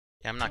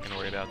Yeah, I'm not gonna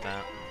worry about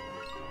that.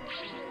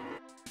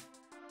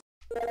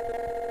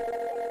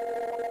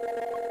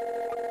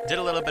 Did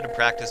a little bit of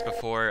practice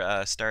before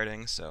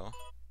starting, so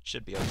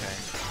should be okay.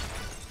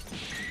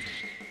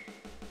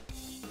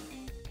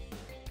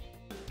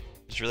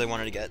 Just really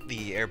wanted to get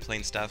the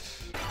airplane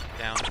stuff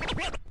down.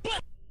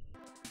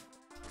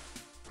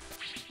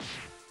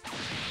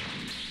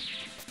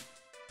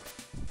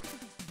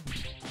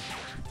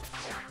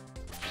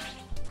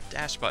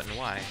 Dash button,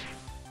 why?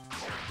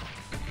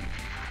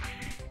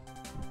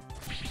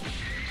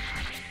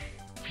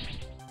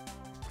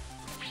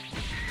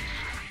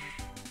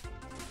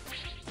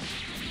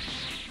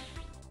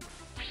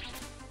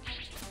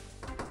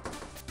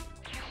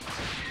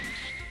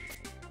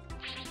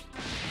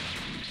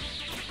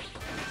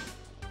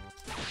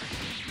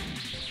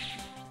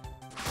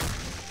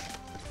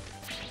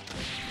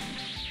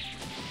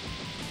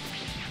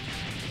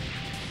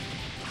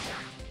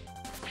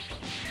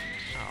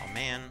 Oh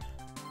man.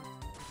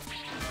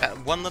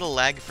 That one little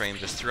lag frame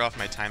just threw off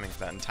my timing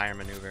for that entire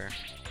maneuver.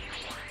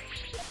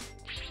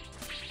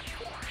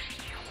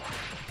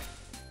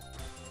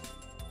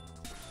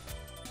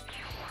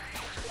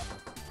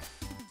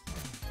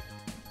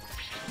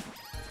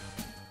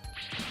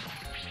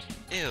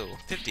 Ew,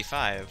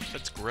 55.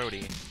 That's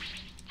grody.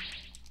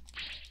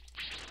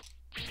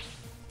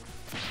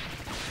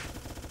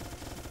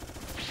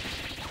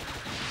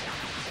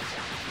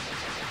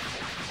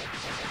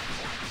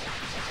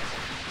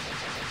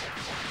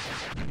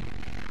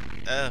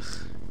 Ugh.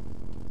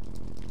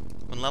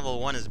 When level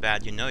 1 is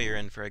bad, you know you're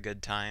in for a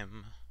good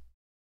time.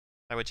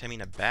 By which I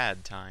mean a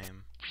bad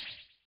time.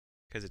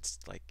 Because it's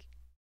like...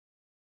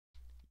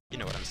 You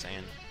know what I'm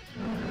saying.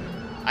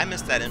 I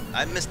missed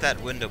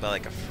that window by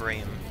like a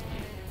frame.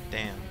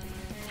 Damn.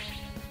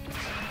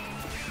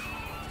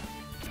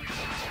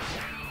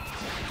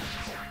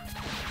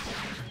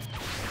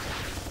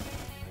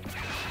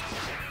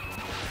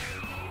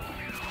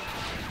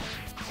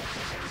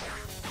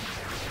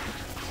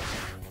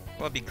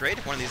 Well, it'd be great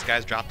if one of these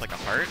guys dropped like a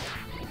heart.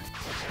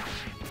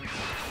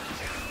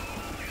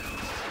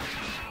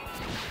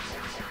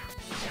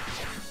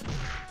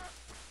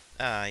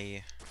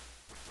 Yeah.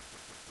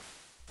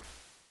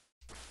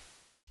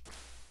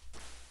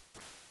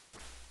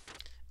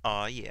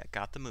 Aw, yeah,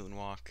 got the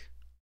moonwalk.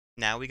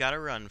 Now we gotta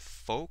run,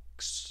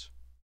 folks.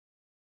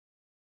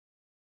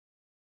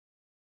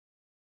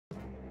 Oh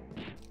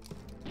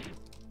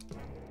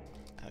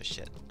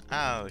shit.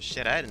 Oh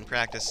shit, I didn't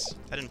practice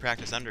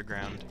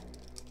underground.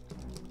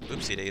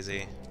 Oopsie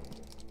daisy.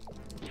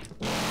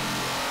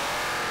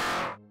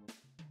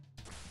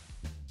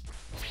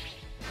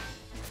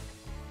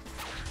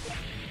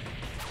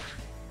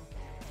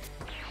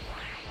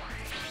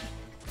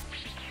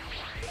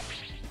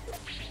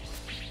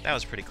 That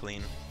was pretty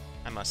clean,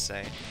 I must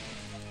say.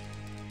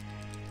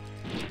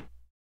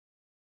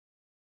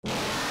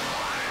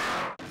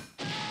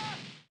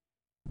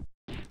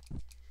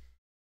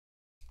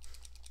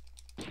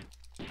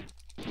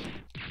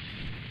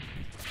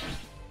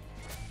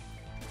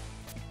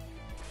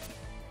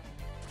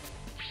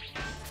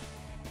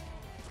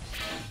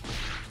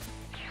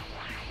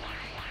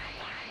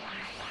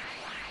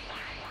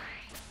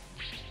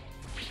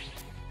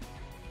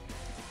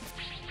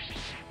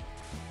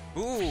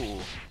 Ooh!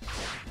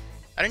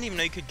 I didn't even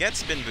know you could get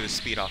spin boost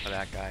speed off of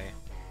that guy.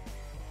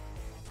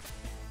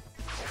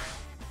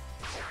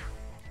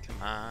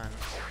 Come on.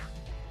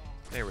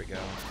 There we go.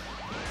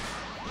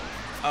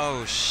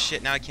 Oh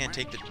shit, now I can't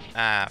take the...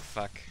 Ah,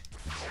 fuck.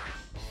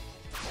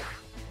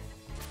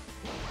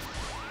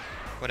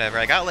 Whatever,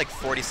 I got like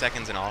 40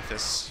 seconds in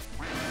office.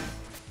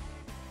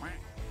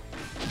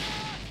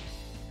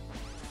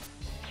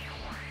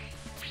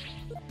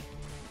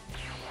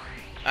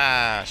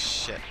 Ah,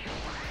 shit.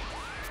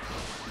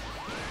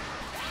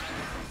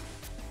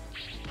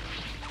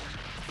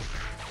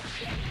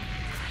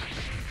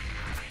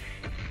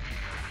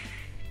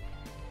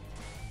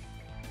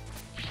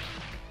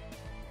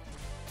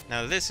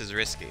 Now this is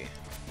risky.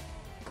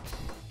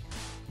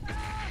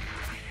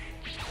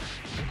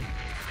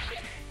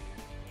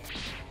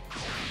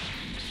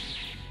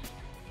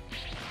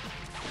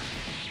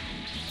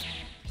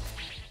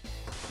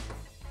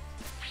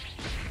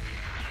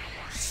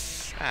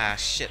 Ah,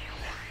 shit.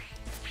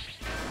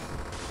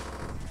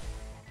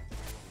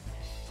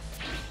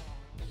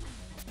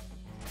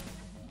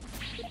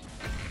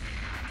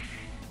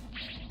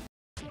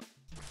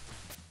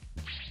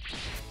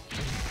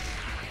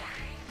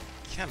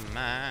 Come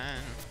on.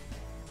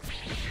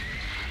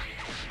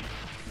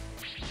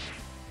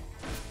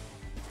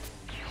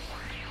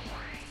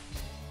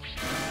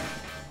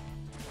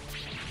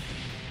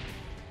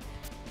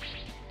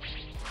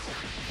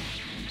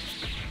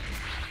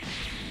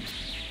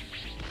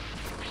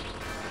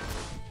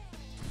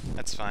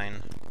 That's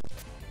fine.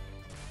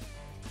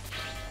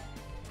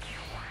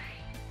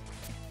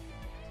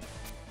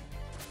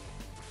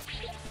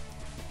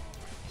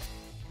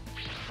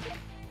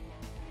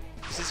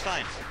 This is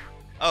fine.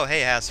 Oh,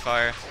 hey,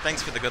 Asfar.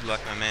 Thanks for the good luck,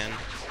 my man.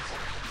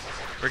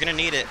 We're gonna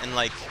need it in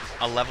like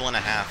a level and a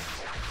half.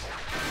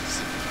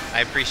 I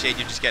appreciate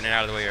you just getting it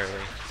out of the way early.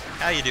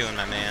 How you doing,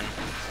 my man?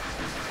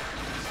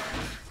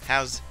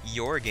 How's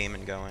your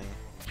gaming going?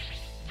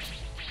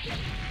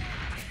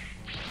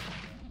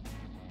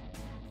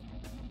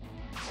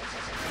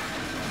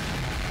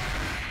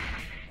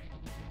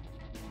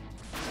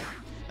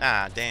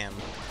 Ah, damn.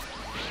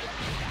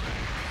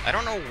 I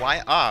don't know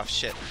why. Oh,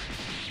 shit.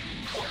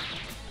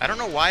 I don't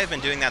know why I've been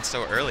doing that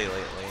so early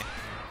lately.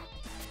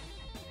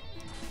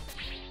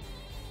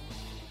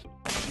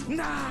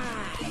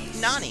 Nice!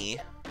 Nani?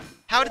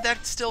 How did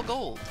that still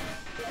gold?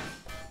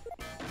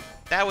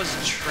 That was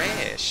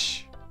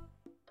trash.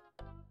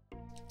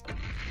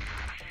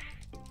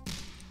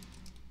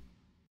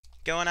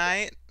 Going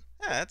aight?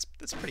 Yeah,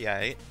 that's pretty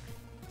aight.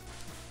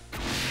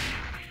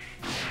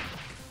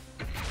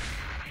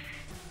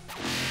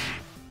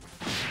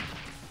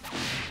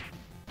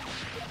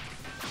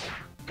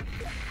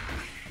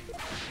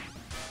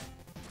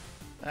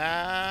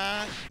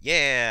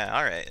 Yeah,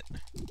 alright.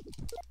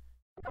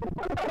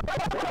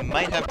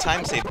 Might have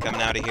time save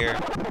coming out of here.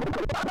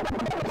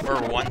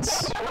 For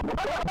once.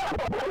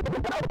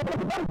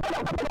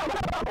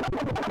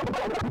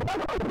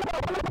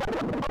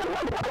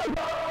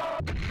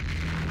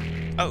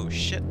 Oh,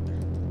 shit.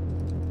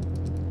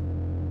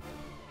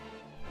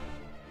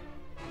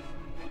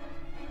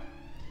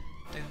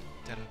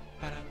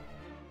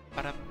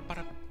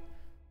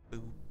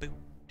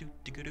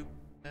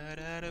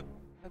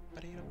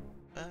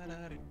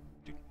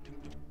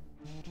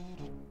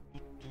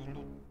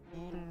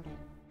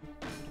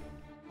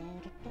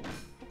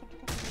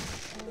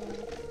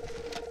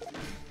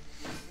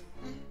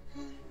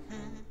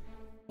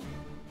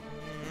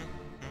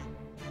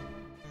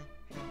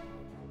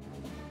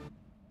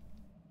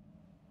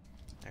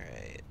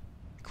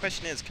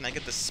 Question is, can I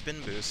get the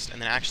spin boost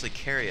and then actually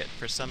carry it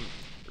for some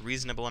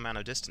reasonable amount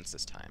of distance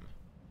this time?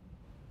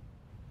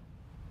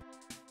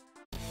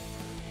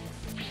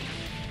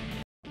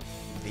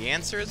 The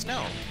answer is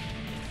no.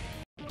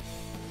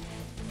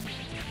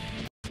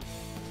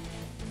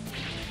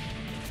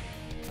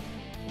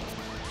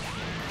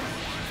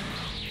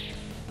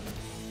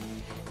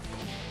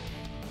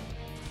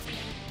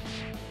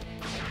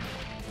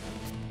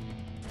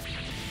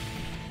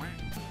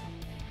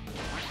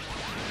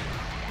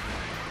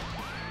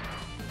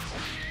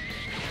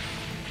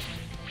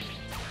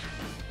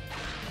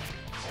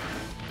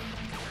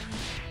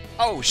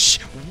 Oh,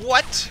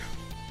 what?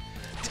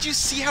 Did you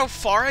see how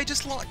far I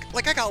just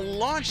like, I got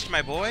launched,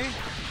 my boy.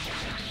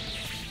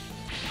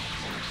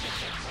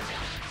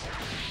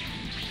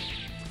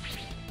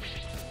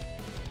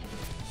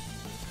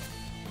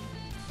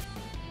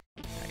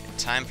 Right,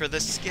 time for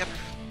the skip.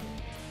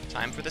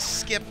 Time for the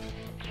skip.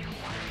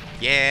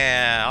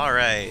 Yeah,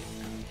 alright.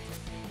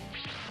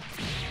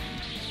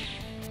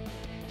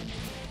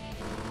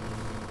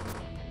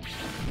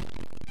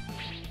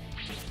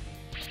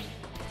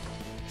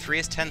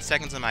 Freest 10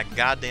 seconds of my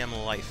goddamn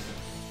life.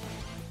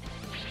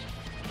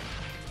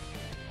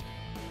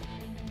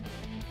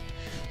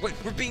 Wait,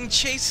 we're being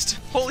chased!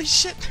 Holy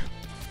shit!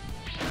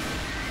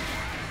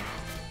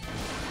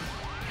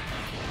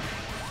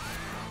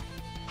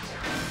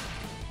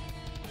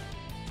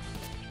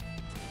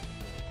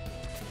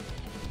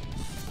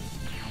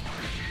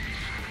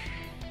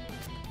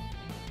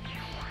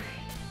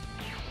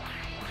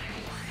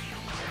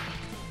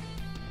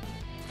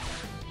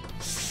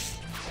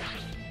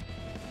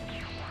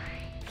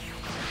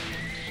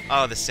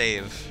 Oh, the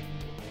save.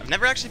 I've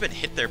never actually been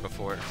hit there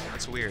before.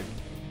 That's weird.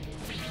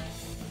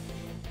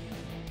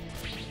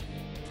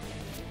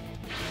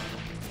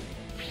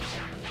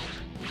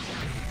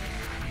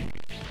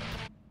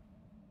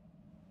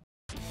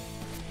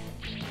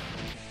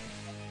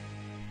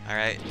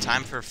 Alright,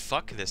 time for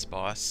fuck this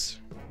boss.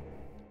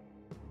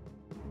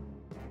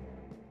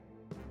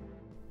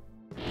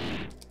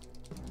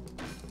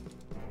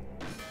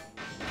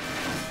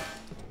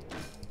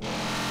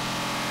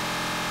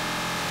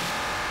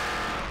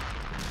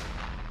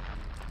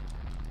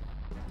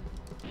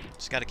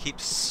 Just gotta keep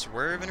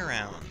swerving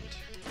around.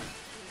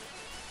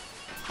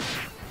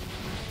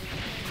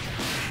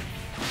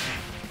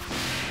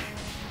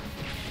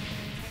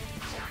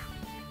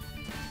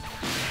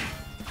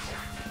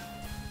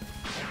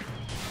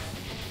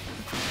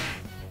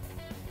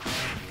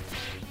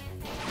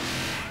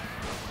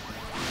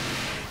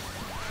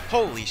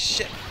 Holy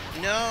shit.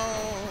 No.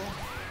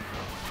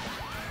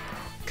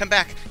 Come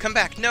back. Come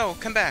back. No,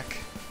 come back.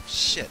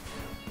 Shit.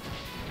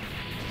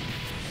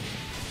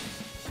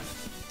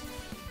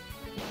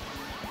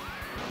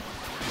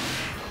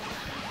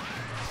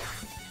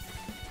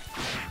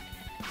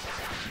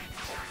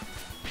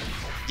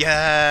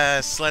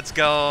 Yes, let's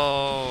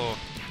go.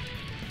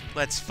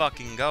 Let's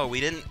fucking go. We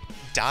didn't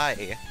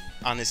die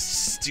on this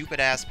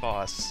stupid-ass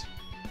boss.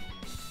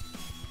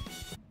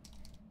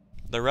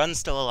 The run's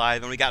still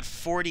alive, and we got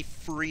 40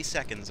 free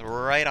seconds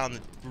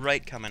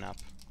right coming up.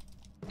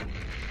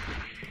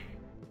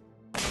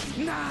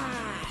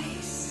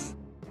 Nice.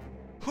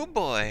 Oh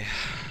boy,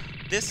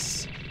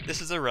 this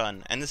is a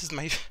run, and this is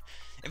my.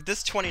 If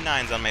this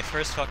 29's on my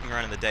first fucking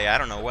run of the day, I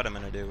don't know what I'm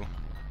gonna do.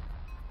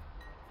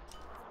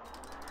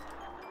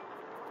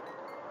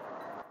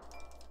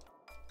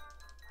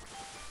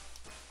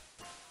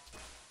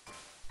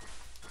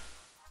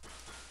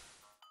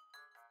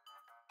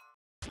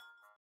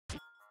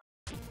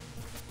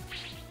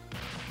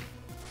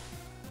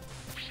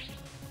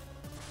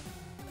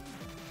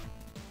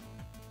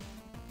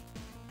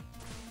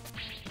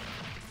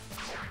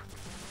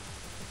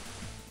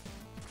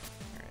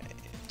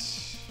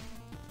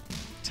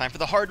 Time for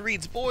the hard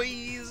reads,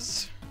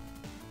 boys!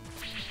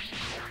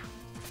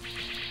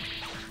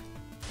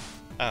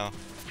 Oh.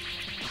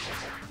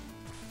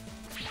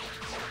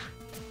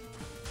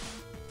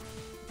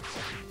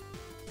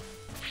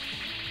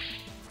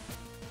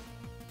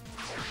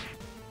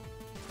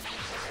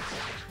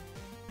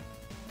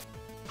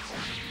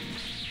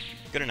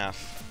 Good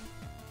enough.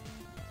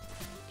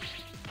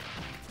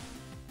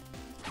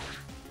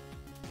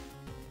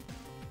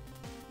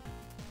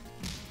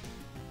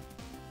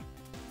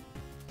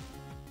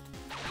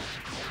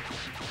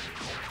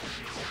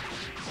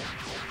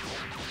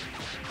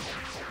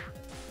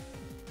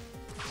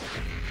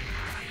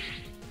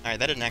 Alright,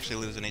 that didn't actually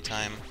lose any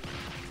time.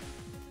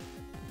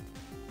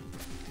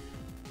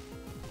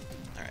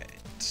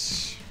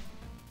 Alright.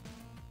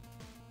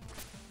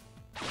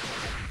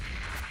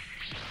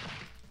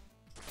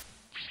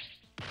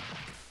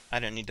 I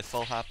didn't need to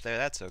full hop there,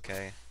 that's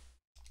okay.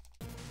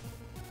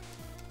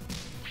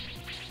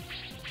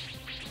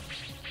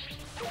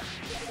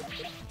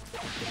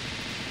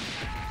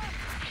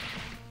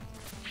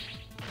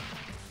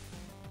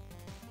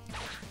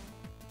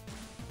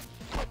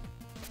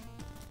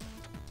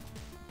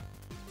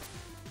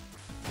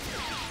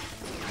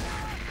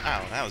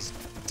 Ow, that was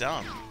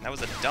dumb. That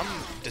was a dumb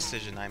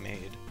decision I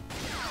made.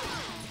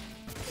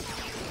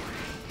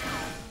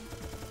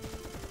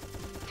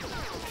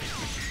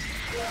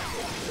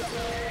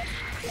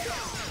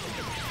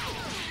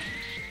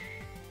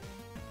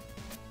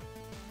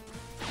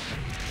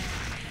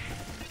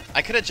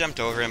 I could have jumped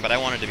over him, but I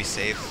wanted to be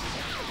safe.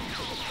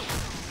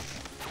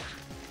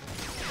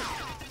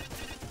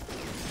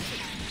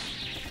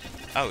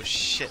 Oh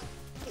shit.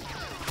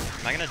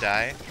 Am I gonna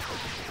die?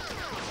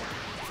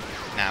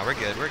 Nah, we're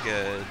good, we're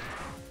good.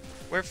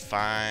 We're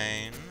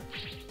fine.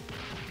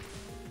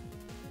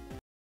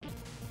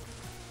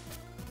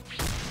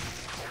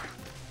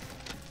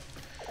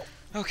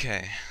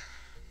 Okay.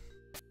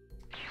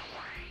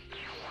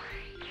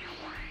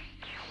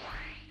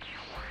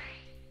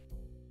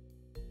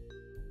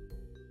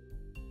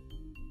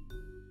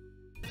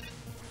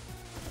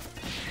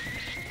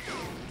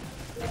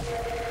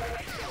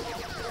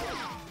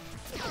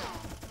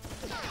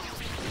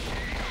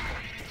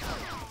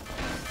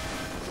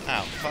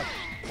 Ow, fuck.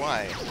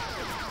 Why?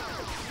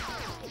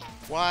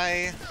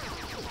 Why?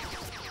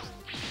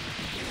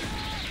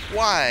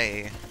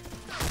 Why?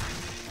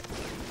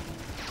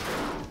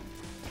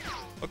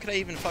 What could I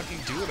even fucking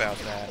do about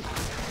that?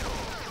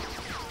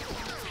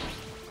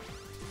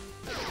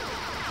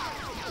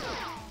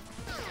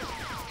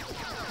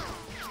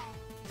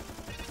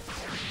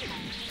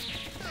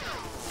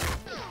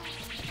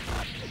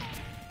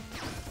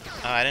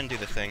 Oh, I didn't do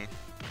the thing.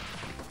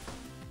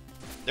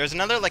 There's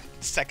another, like,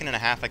 second and a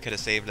half I could have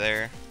saved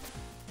there.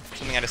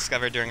 Something I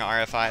discovered during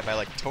RFI by,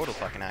 like, total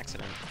fucking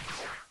accident.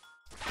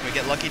 Can we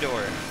get Lucky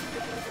Door?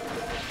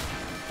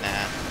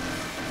 Nah.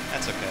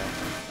 That's okay.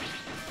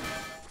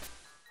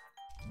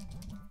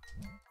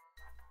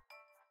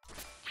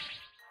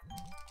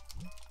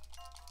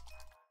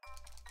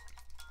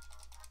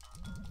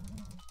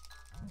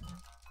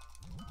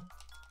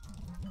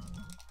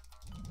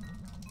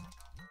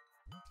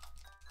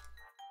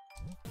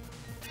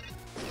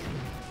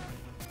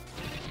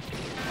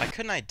 Why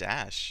couldn't I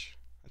dash?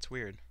 That's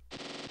weird.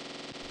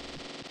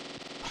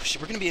 Oh shit,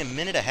 we're gonna be a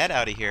minute ahead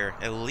out of here,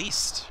 at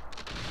least.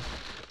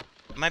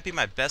 It might be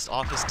my best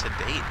office to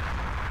date.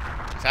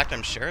 In fact,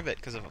 I'm sure of it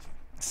because of a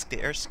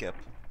stair skip.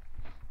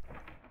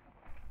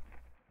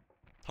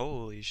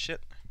 Holy shit.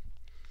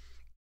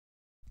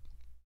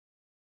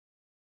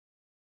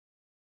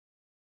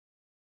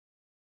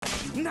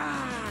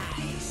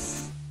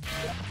 Nice!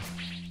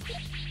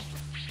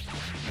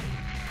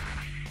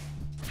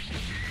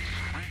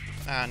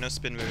 Ah, no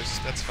spin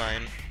boost. That's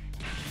fine.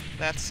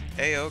 That's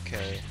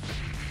a-okay.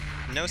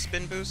 No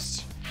spin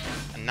boost,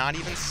 and not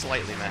even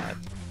slightly mad.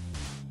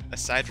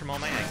 Aside from all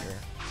my anger.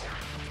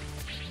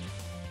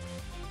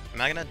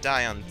 Am I gonna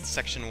die on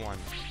section 1?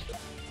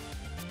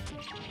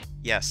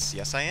 Yes,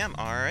 yes I am.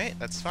 Alright,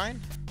 that's fine.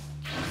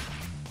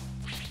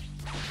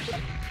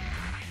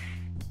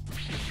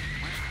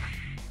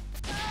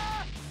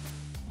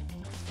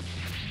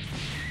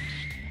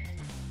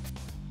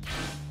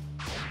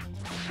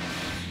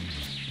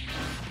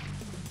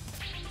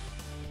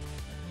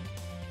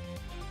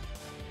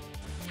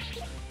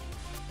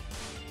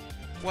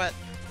 What?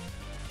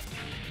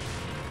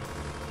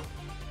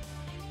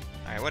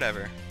 Alright,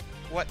 whatever.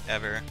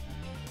 Whatever.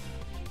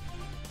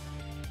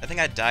 I think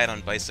I died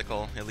on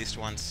bicycle at least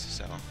once,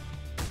 so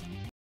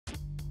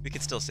we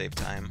could still save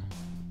time.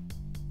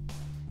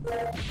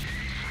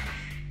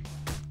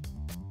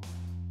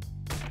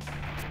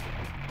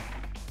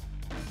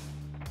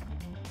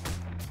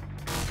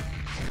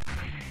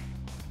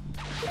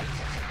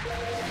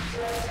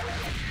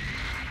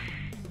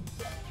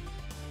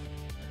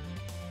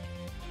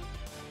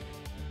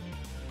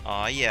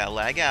 Aw yeah,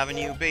 Lag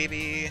Avenue,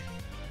 baby!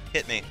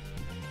 Hit me.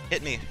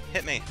 Hit me.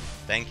 Hit me.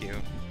 Thank you.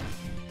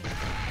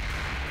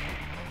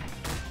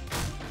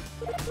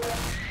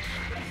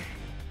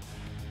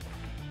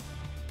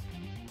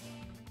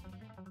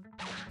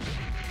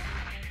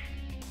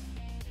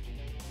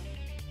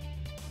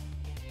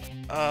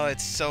 Oh,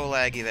 it's so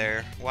laggy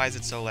there. Why is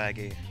it so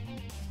laggy?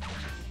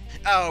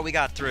 Oh, we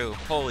got through.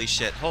 Holy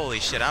shit,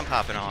 I'm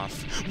popping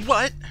off.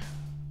 What?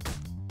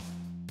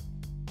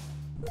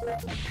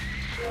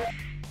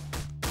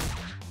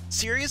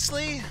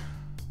 Seriously?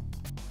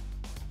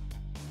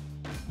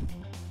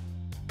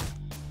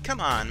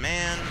 Come on,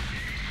 man.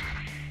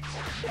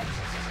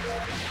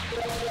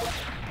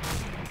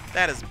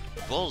 That is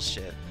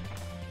bullshit.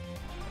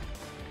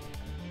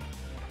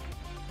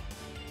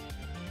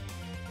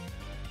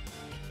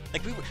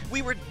 Like,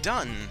 we were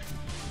done.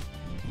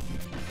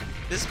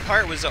 This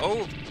part was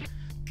over.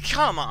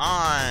 Come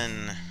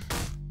on.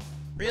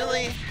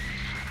 Really?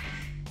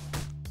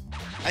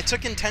 I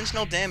took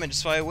intentional damage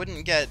so I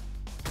wouldn't get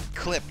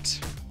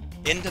clipped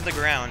into the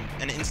ground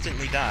and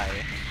instantly die.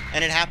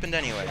 And it happened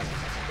anyway.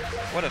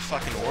 What a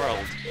fucking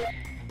world.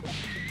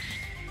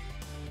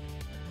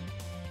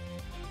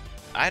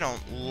 I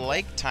don't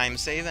like time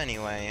save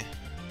anyway.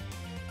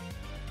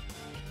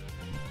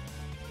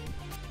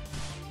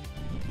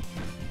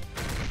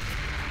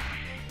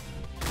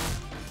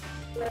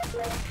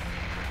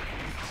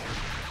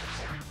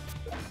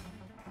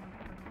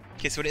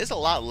 Okay, so it is a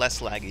lot less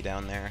laggy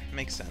down there.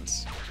 Makes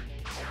sense.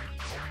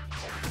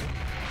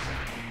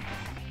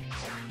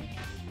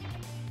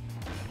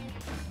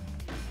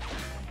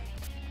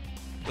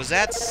 Was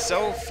that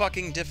so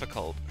fucking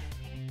difficult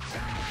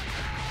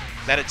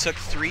that it took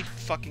 3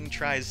 fucking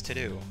tries to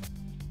do?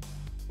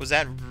 Was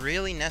that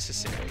really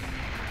necessary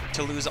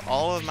to lose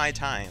all of my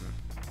time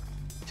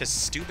to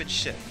stupid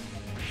shit?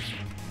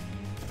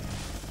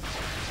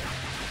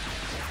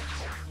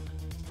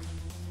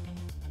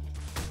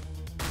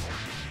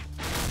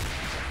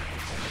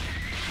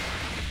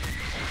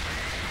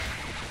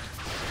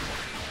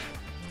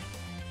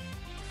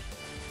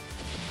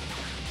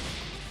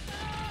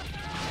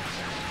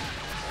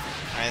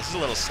 Alright, this is a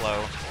little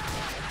slow.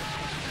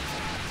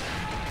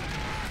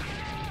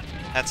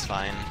 That's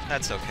fine.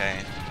 That's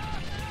okay.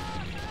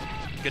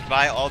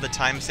 Goodbye all the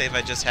time save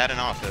I just had in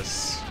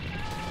office.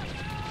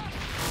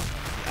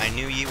 I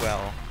knew ye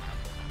well.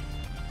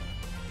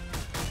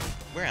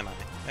 Where am I?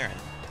 There I am.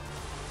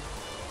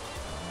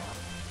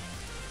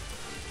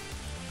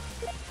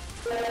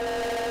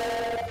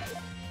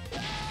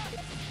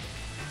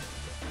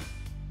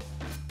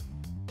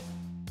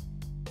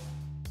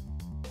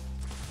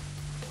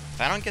 If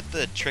I don't get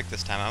the trick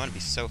this time, I'm gonna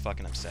be so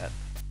fucking upset.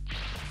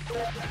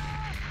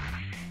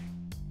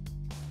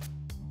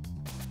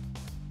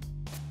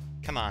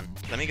 Come on,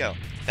 let me go.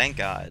 Thank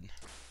God.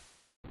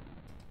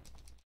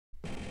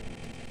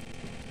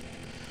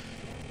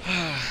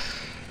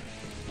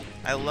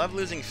 I love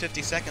losing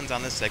 50 seconds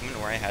on this segment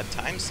where I had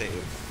time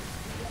save.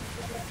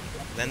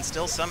 Then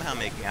still somehow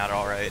making out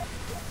alright.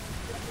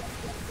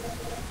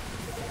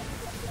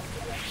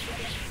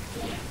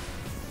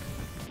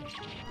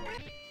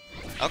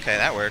 Okay,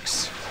 that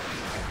works.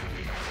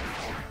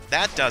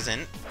 That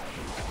doesn't.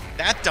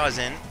 That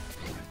doesn't.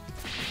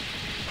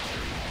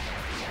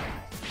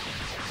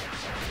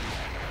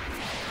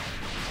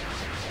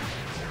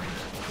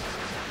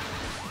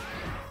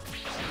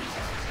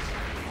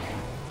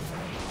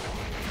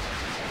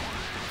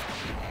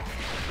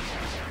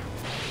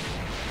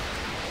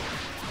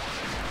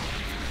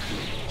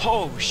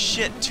 Oh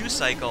shit, 2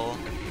 cycle.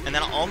 And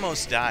then I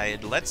almost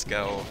died. Let's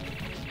go.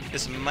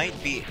 This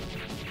might be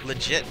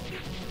legit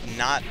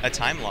not a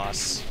time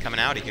loss coming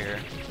out of here.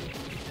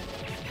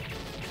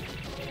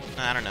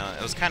 I don't know.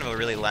 It was kind of a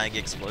really laggy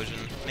explosion.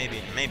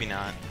 Maybe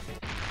not.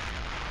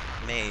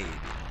 Maybe.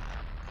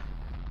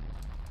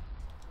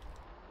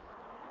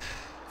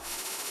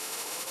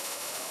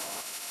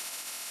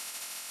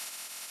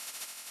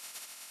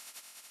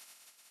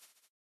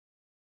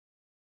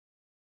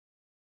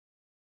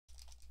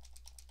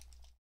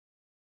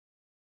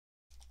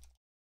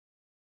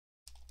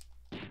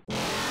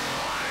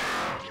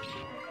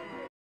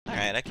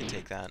 Alright, I can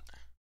take that.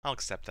 I'll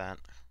accept that.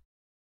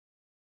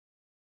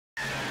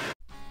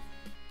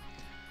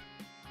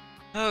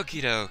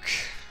 Okie doke.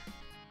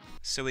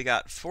 So we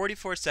got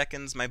 44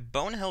 seconds. My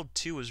bone held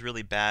 2 was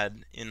really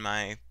bad in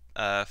my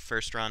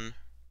first run.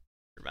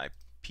 Or my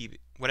PB,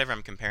 whatever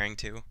I'm comparing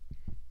to.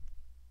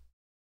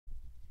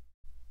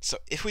 So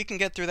if we can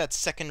get through that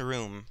second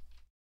room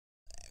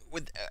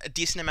with a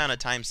decent amount of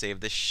time save,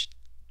 this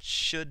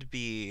should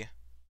be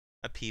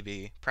a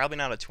PB. Probably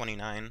not a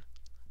 29.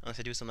 Unless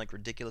I do some, like,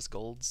 ridiculous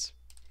golds.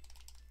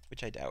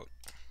 Which I doubt.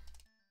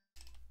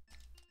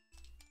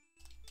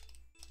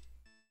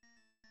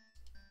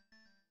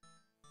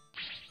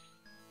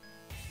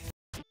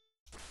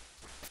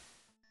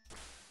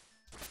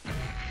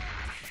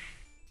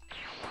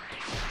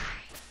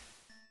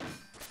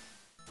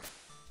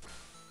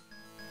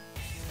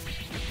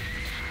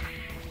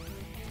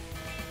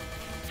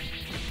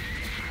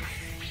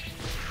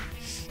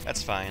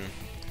 That's fine.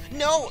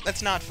 No!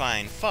 That's not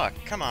fine. Fuck.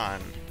 Come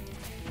on.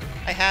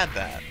 I had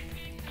that.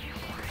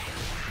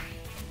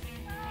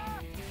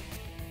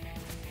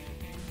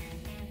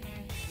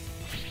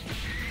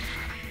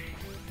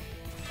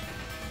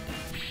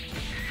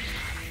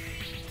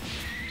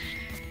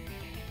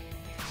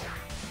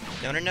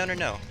 No, no, no, no,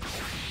 no.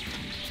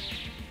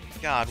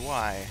 God,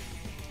 why?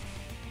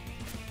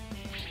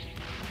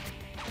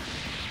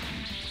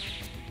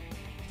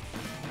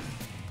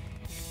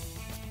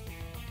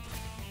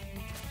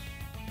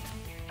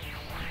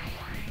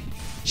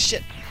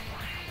 Shit!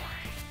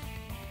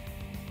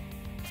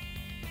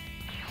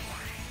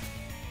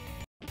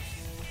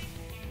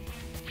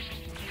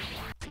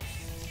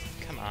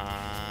 Come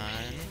on.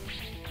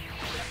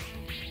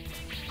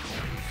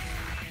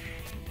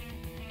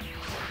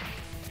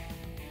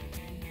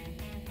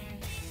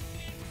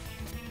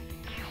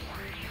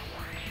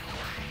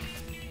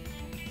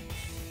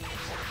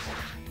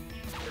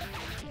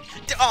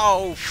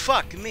 Oh,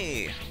 fuck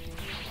me!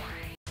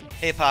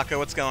 Hey, Paco,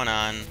 what's going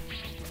on?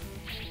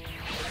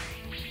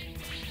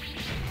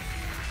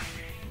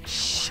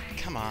 Shit,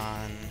 come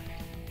on.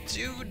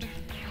 Dude.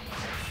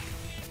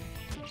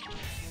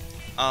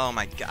 Oh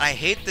my god, I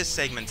hate this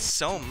segment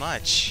so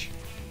much.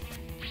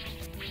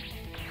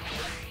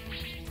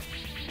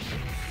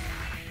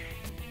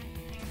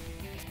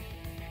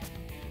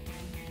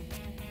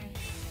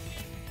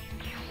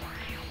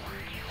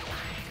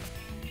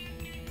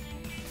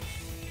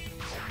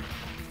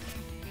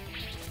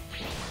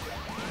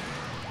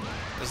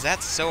 Was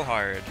that so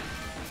hard?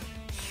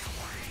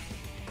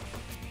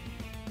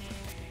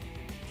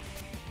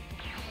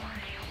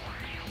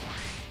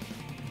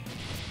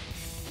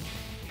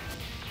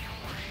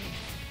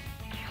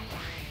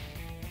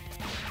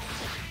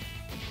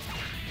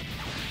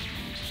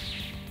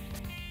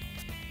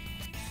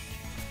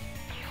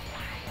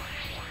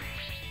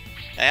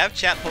 I have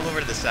chat pulled over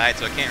to the side,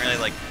 so I can't really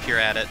like peer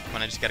at it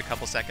when I just get a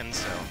couple seconds.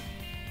 So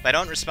if I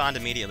don't respond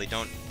immediately,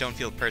 don't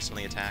feel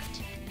personally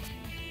attacked.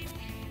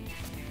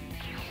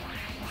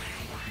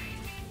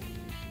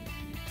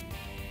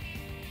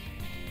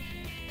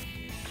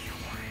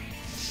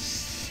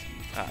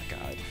 Oh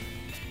god.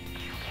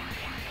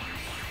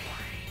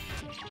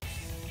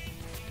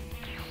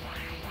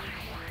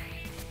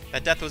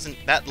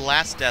 That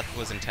last death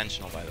was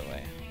intentional, by the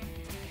way.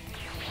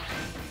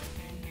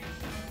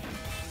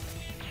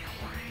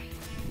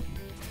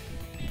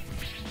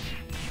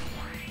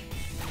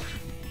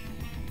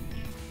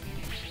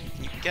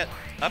 Can you get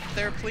up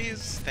there,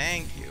 please?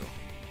 Thank you.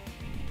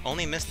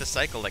 Only missed the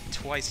cycle like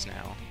twice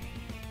now.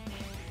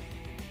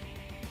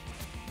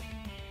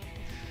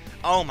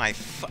 Oh my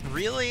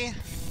really?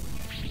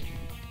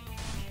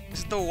 This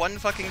is the one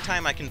fucking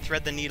time I can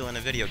thread the needle in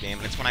a video game,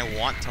 and it's when I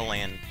want to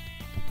land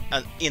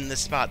in the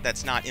spot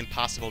that's not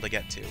impossible to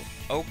get to.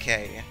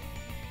 Okay.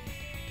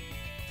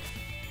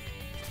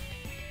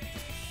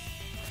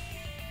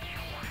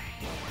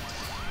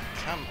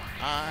 Come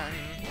on.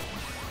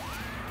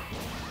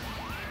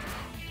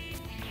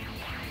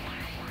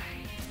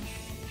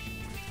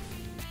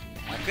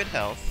 I have good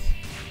health.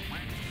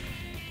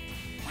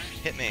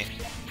 Hit me.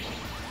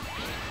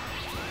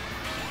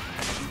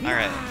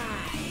 Alright.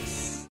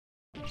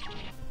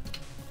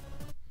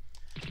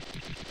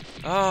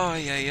 Oh,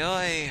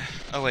 yay.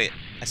 Oh, wait.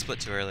 I split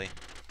too early.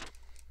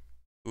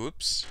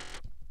 Oops.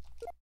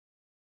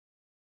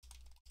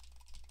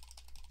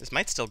 This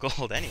might still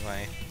gold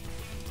anyway.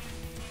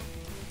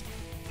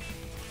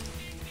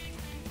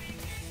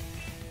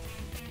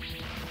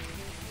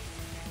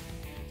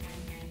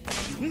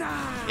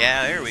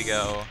 Yeah, there we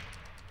go.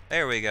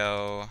 There we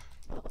go.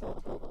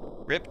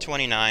 RIP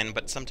 29,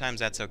 but sometimes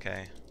that's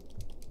okay.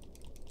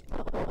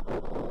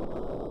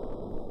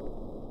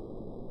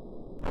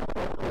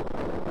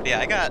 But yeah,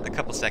 I got a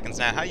couple seconds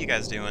now. How you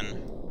guys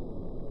doing?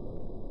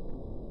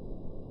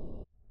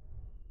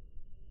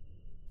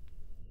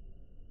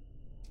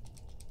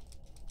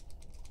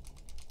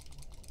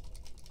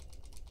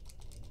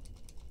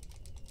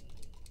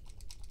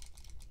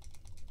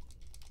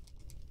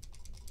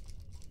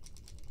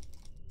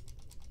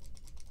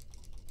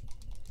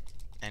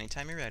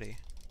 Anytime you're ready.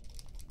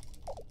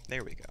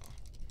 There we go.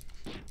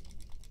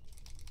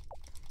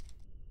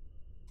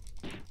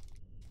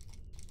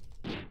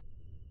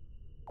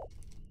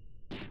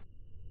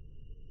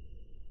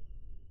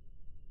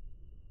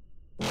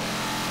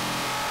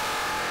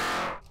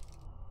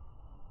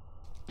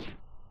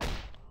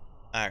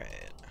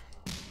 Alright.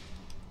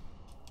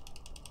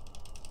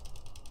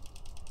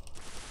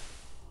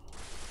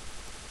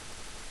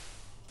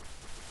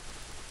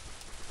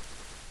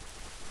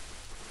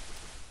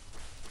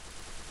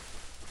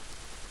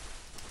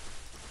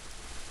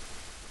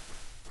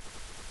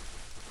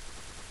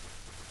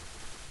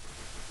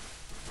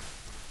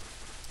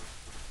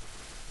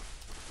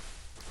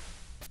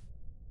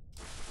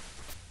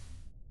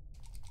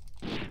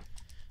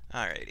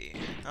 Alrighty.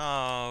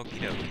 Okie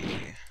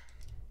dokie.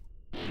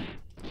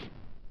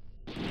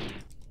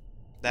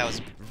 That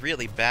was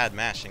really bad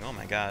mashing, oh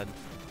my god.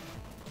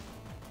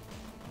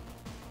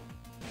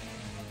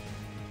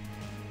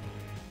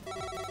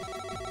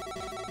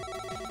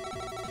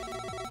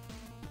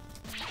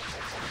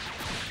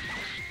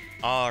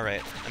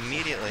 Alright,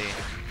 immediately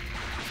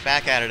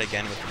back at it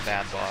again with the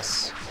bad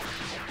boss.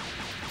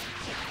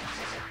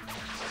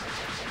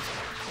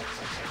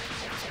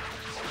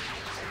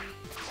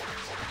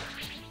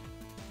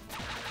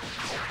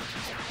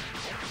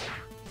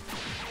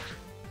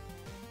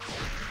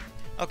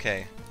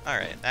 Okay,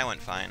 alright, that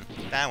went fine.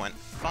 That went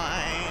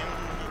fine.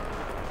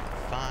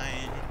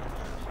 Fine.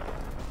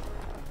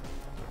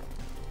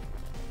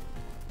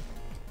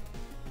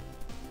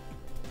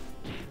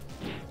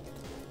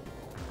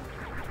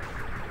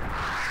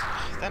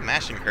 That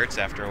mashing hurts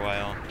after a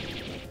while.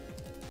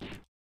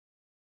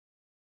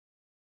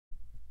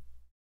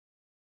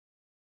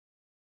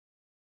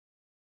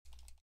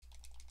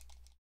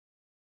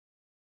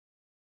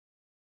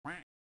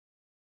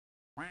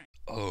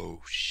 Oh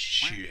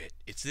shit,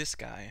 it's this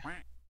guy.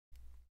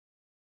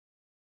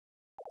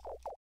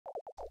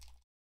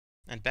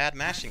 And bad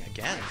mashing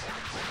again.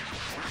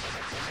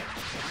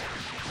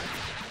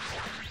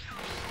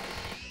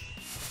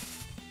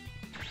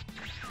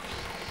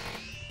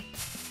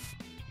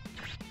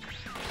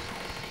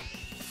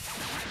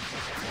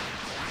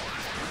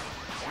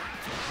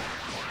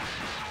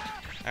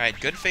 Alright,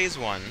 good phase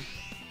one.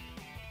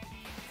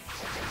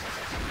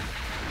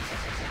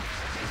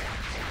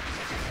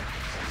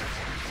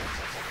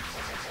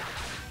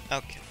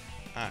 Okay.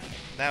 Alright.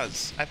 That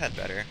was... I've had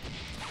better.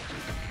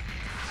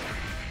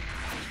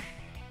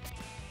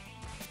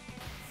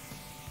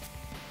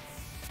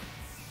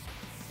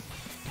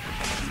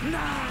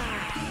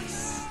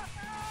 Nice.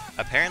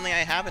 Apparently I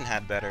haven't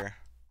had better.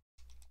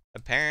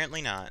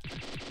 Apparently not.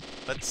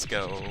 Let's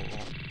go.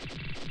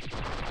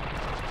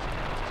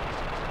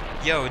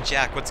 Yo,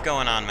 Jack, what's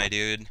going on, my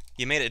dude?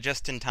 You made it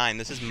just in time.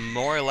 This is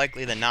more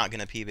likely than not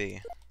gonna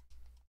PB.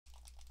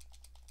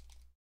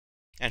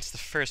 And it's the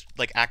first,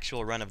 like,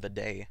 actual run of the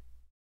day.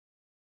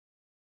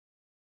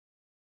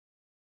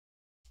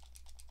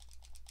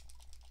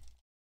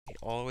 He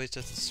always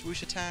does the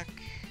swoosh attack.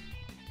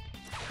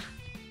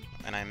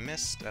 And I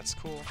missed. That's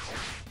cool.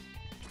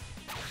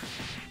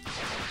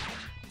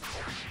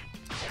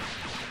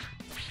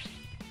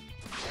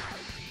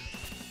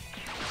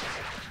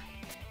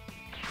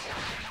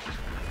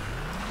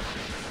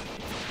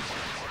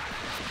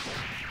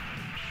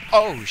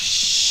 Oh,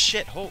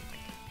 shit. Holy.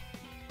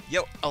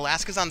 Yo,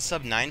 Alaska's on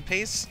sub 9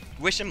 pace?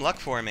 Wish him luck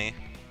for me.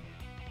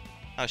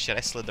 Oh shit, I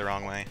slid the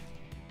wrong way.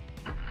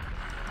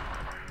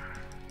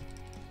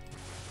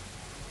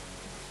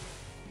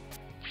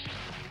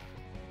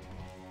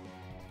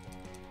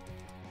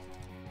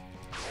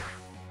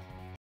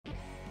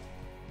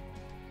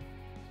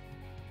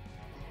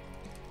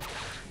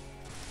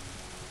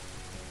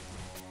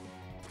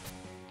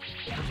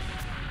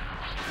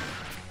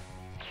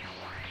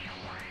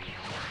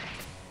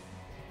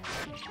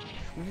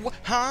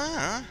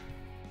 Huh?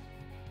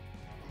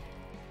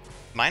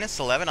 Minus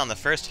 11 on the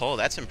first hole,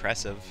 that's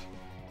impressive.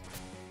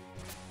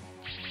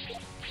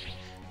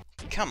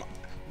 Come on.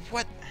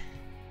 What?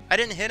 I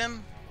didn't hit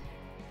him?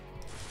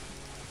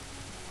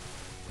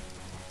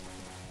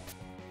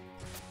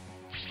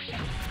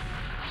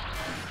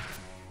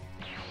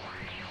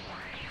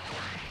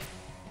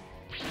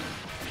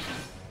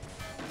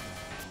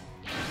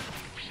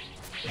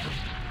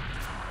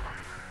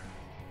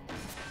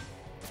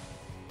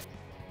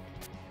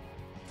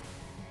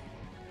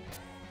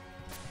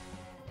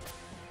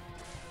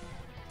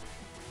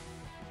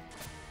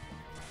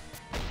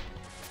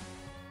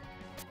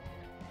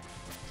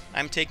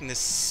 I'm taking this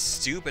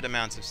stupid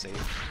amounts of save.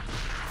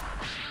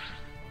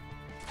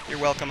 You're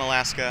welcome,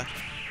 Alaska.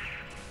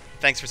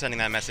 Thanks for sending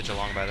that message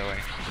along, by the way.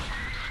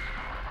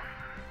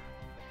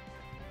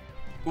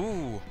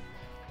 Ooh.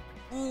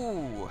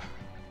 Ooh.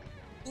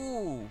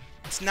 Ooh.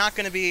 It's not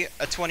going to be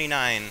a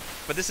 29,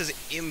 but this is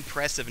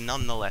impressive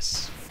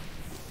nonetheless.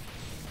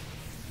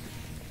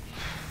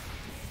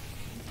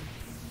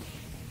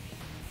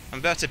 I'm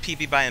about to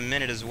PB by a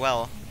minute as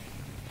well.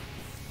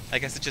 I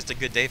guess it's just a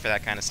good day for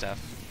that kind of stuff.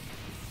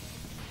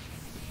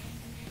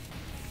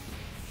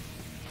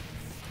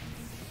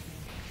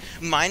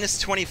 Minus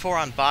 24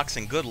 on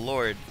boxing, good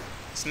lord.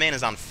 This man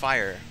is on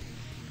fire.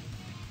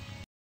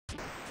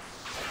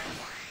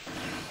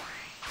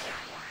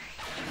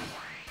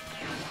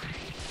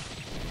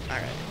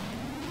 Alright.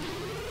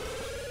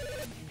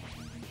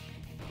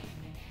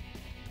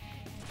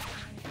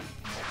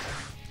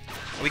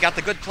 We got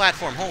the good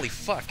platform, holy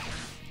fuck.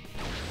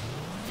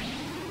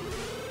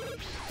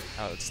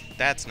 Oh,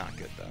 that's not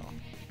good though.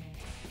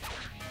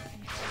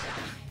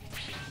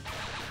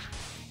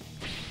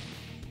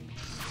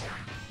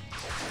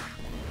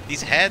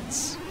 These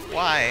heads?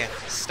 Why?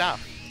 Stop.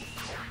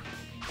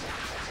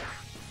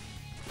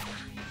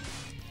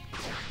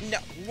 No,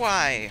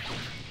 why?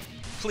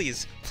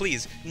 Please,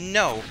 please,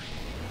 no.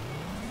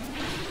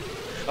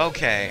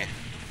 Okay.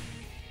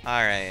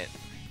 Alright.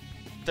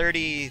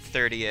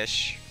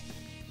 30-ish.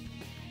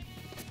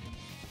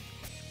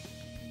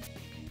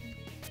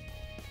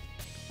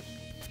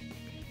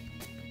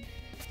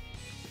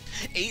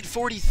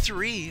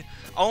 $843?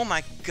 Oh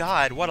my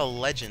god, what a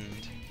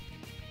legend.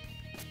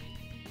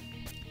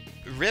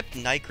 Rip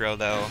Nicro,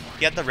 though.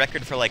 He had the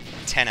record for like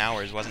 10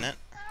 hours, wasn't it?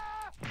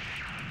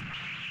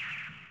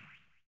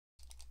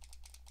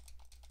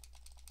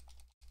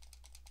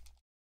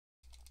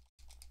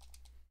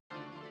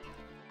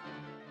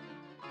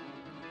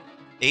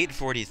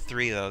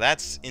 $843 though,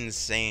 that's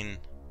insane.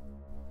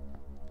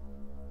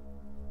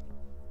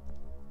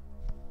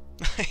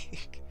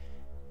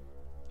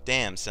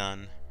 Damn,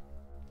 son.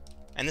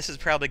 And this is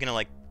probably gonna,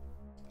 like...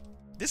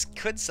 This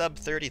could sub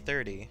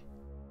 30-30.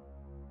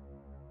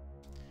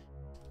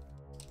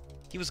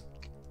 He was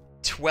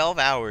 12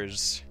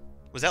 hours.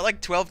 Was that,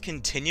 like, 12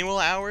 continual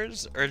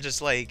hours? Or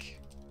just, like...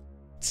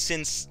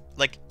 Since,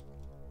 like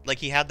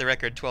he had the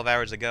record 12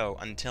 hours ago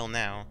until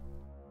now?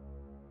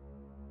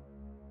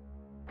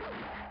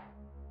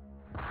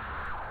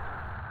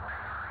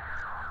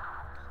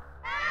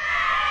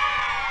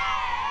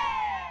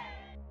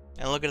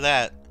 And look at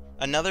that.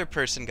 Another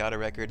person got a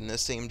record in the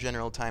same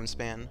general time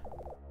span.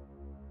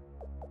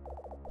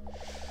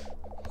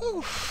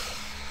 Whew.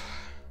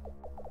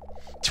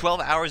 12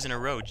 hours in a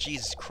row,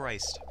 Jesus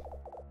Christ.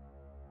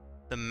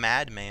 The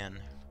madman.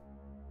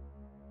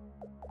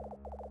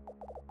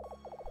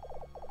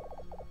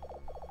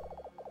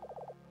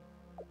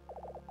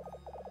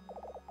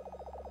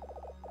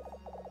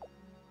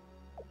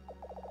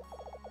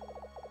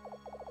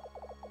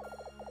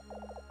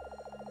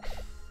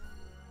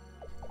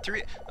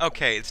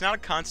 Okay, it's not a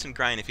constant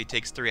grind if he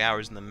takes 3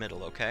 hours in the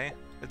middle, okay?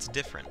 That's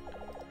different.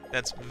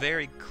 That's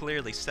very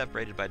clearly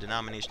separated by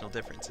denominational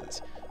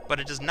differences. But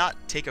it does not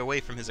take away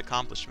from his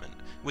accomplishment,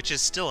 which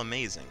is still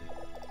amazing.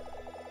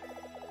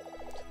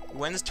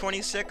 When's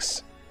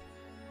 26?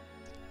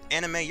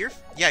 Anime,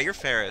 you're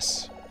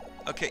Ferris.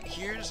 Okay,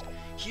 here's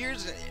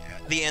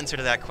the answer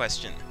to that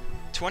question.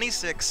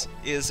 26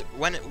 is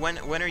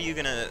when are you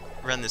gonna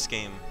run this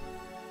game?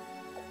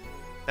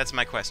 That's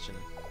my question.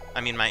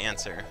 I mean my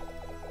answer.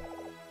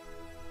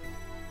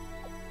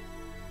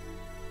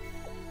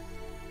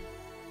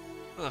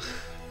 Ugh.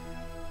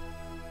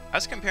 I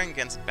was comparing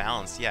against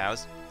balance. Yeah,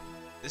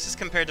 this is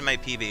compared to my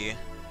PB.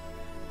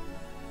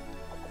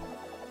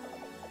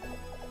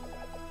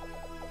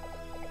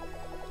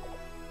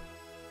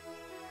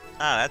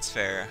 Ah, that's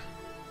fair.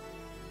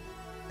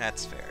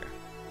 That's fair.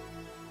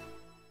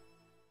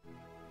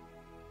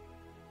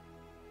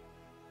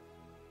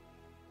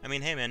 I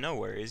mean, hey man, no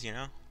worries, you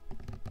know?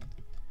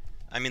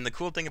 I mean, the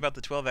cool thing about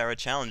the 12-hour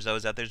challenge, though,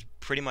 is that there's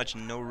pretty much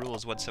no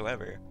rules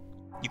whatsoever.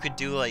 You could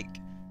do, like,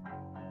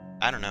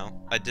 I don't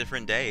know, a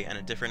different day and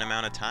a different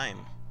amount of time,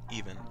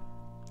 even.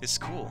 It's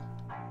cool.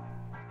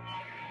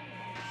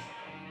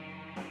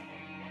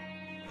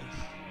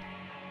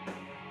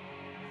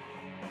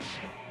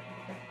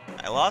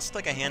 I lost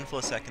like a handful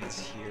of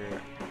seconds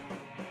here.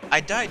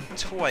 I died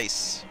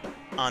twice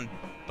on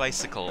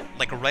bicycle,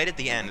 like right at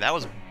the end. That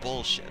was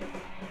bullshit.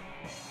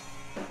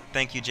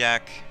 Thank you,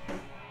 Jack.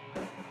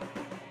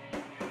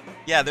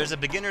 Yeah, there's a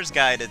beginner's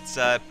guide. It's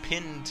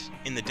pinned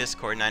in the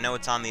Discord, and I know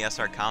it's on the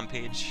SRCom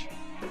page.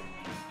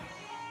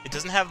 It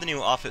doesn't have the new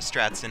office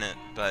strats in it,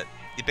 but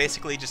you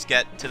basically just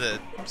get to the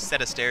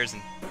set of stairs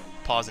and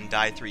pause and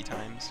die 3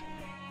 times.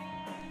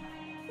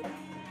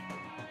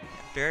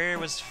 Barrier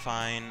was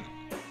fine.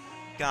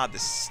 God,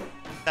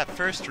 that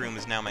first room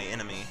is now my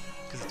enemy,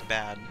 because it's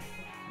bad.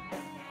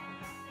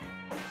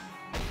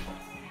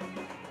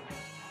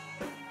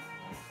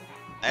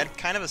 I had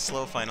kind of a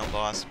slow final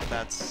boss,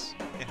 but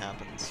it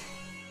happens.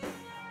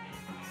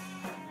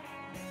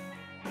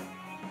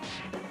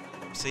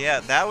 So yeah,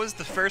 that was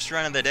the first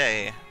run of the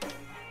day,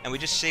 and we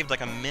just shaved like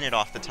a minute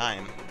off the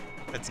time.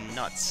 That's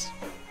nuts.